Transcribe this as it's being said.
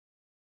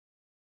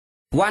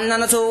One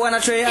and a two and a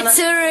three and It's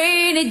a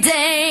rainy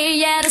day,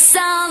 yeah, the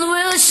sun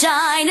will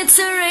shine. It's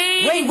a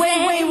rainy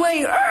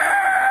Wait.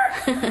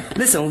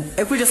 Listen,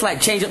 if we just like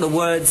change up the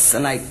words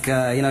and like,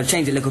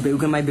 change it a little bit, we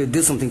can maybe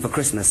do something for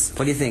Christmas.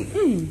 What do you think?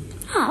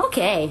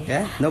 Okay.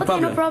 Yeah? No Okay,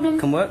 problem. no problem.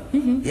 Can work?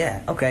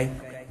 Yeah, okay.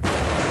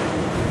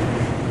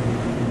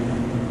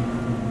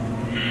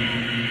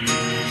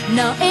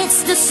 Now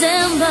it's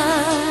December,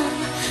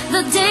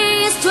 the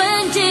day is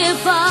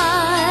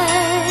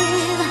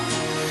 25.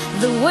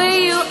 The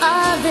way you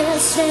are, they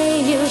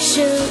say you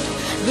should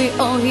be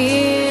all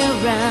year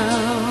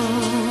round.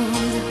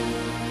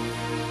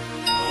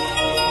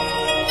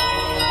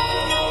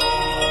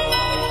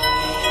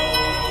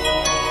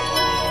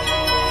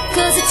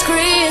 Cause it's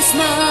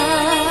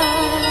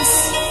Christmas.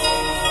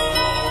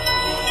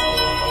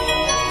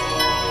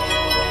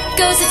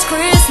 Cause it's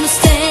Christmas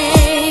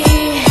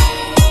Day.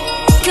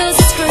 Cause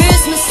it's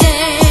Christmas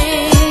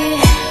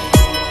Day.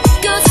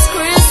 Cause it's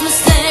Christmas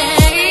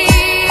Day.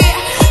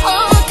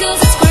 Oh, cause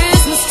it's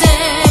Christmas Day.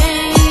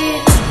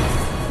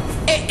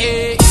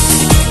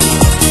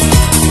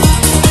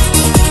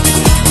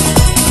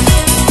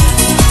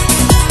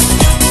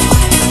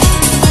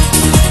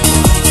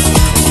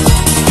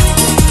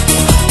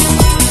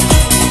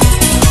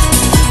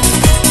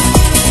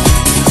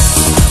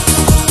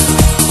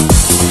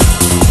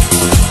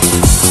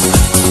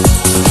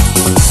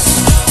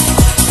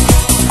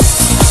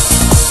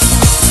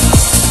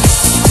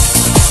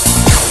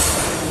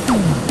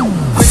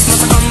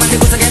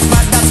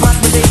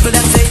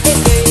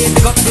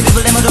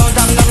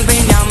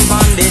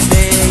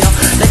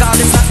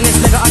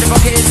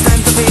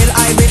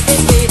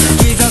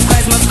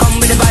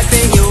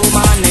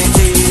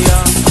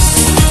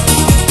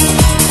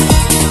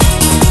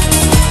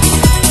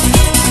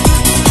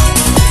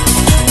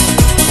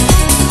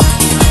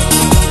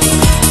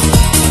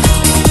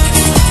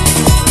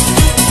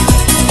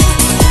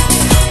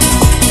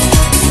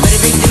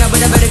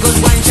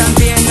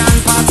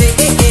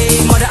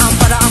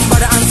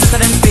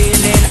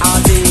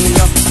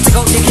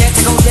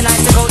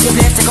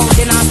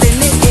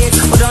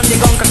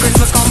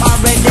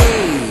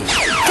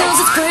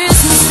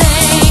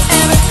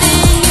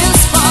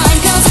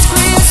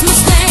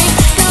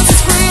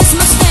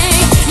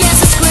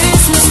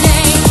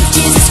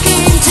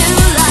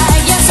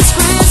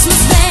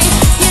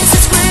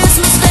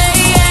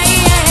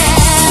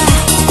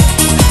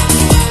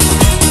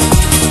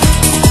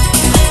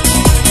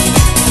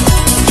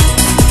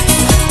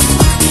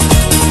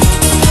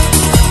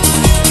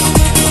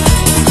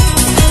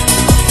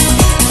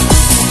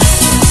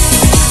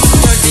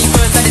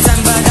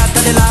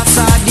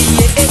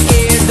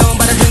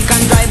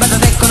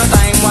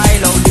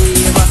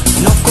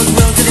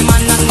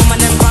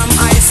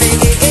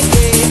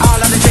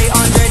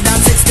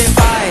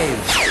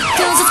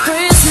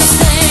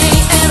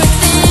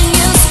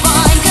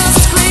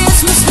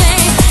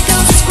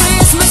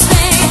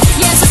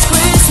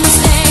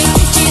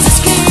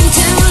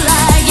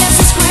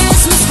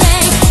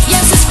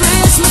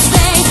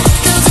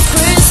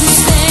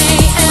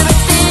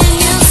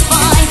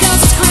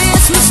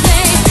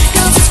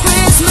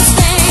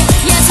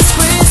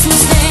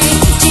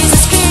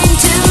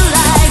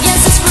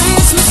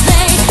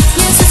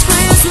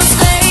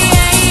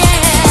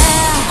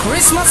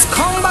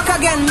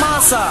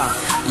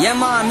 Yeah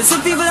man, me see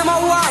people them a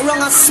walk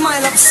wrong and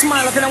smile up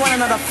in one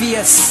another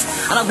face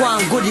and I go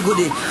on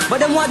goody. But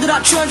them want to do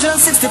that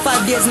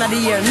 365 days in the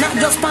year, not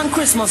just on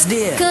Christmas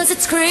Day. Cause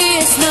it's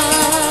Christmas.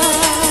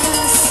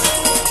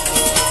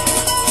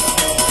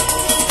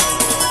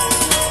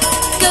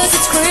 Cause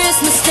it's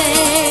Christmas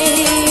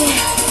Day.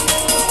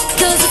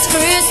 Cause it's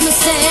Christmas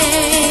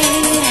Day.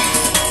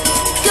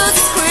 Cause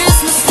it's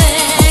Christmas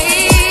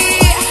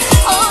Day.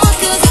 Oh,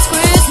 cause it's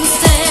Christmas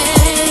Day.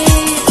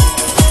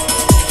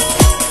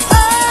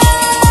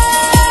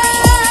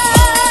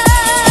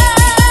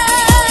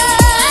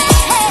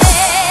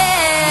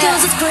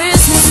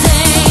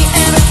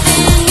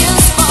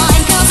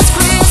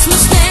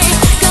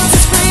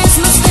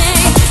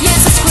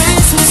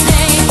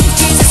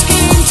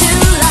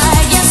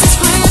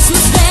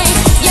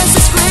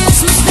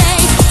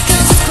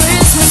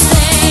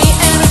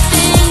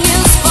 Everything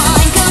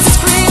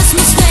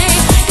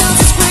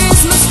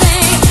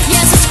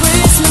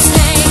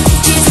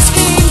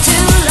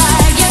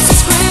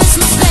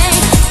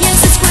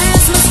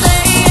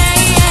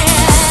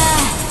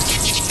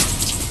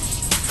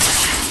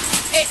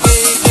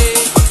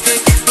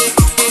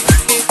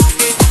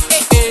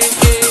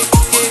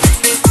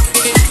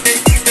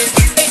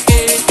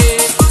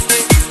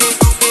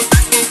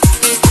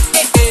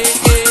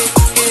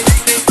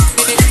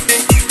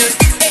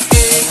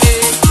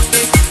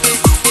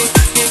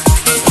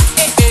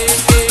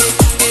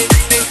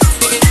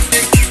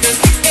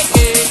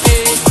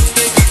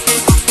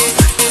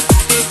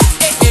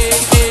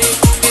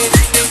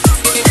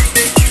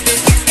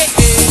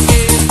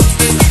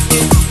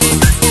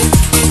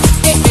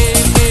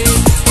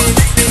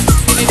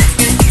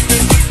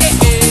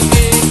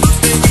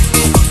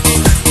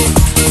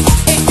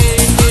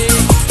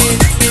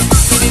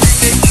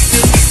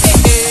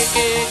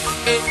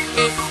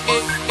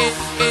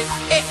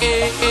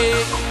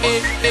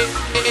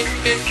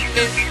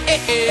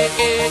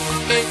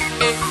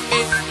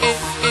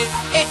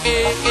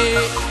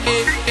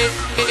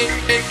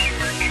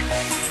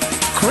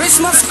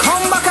Christmas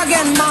come back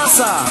again,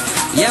 massa.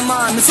 Yeah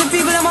man, me see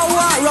people them a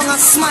walk wrong and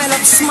smile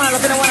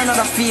up in one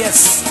another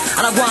face.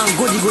 And I go on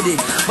goody.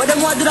 But them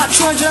want to do that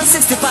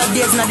 365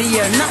 days in the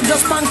year, not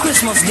just on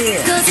Christmas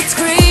Day. Cause it's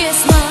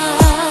Christmas.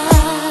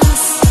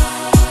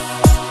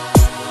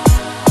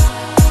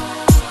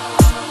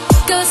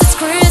 Cause it's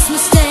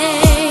Christmas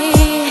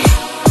Day.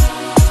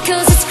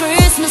 Cause it's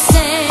Christmas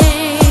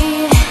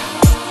Day.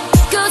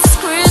 Cause it's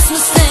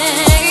Christmas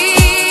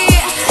Day.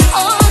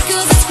 Oh,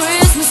 cause it's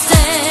Christmas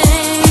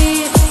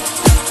Day.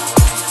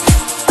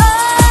 Oh,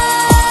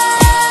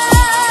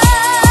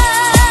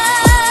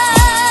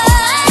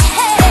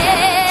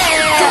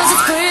 cause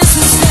it's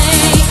Christmas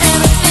Day.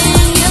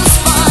 Everything is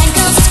fine.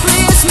 Cause it's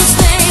Christmas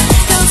Day.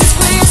 Cause it's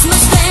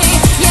Christmas Day.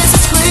 Yes,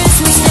 it's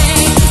Christmas Day.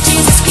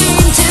 Jesus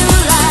came to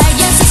life.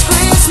 Yes, it's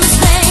Christmas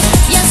Day.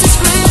 Yes, it's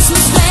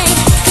Christmas Day.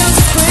 Cause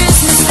it's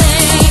Christmas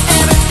Day.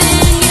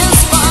 Everything is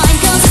fine.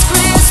 Cause it's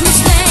Christmas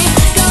Day.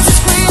 Cause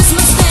it's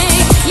Christmas Day.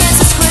 Yes,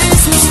 it's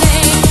Christmas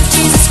Day.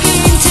 Jesus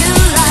came to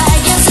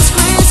life. Yes, it's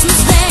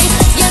Christmas Day.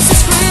 Yes,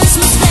 it's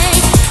Christmas Day.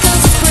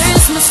 Cause it's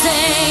Christmas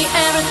Day.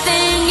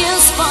 Everything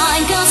is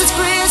fine. Cause it's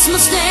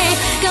Christmas Day.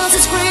 Cause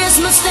it's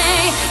Christmas Day.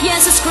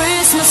 Yes, it's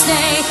Christmas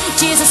Day.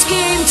 Jesus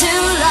came to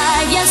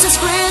life. Yes, it's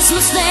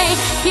Christmas Day.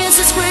 Yes,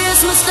 it's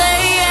Christmas Day.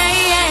 Yeah,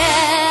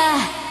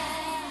 yeah.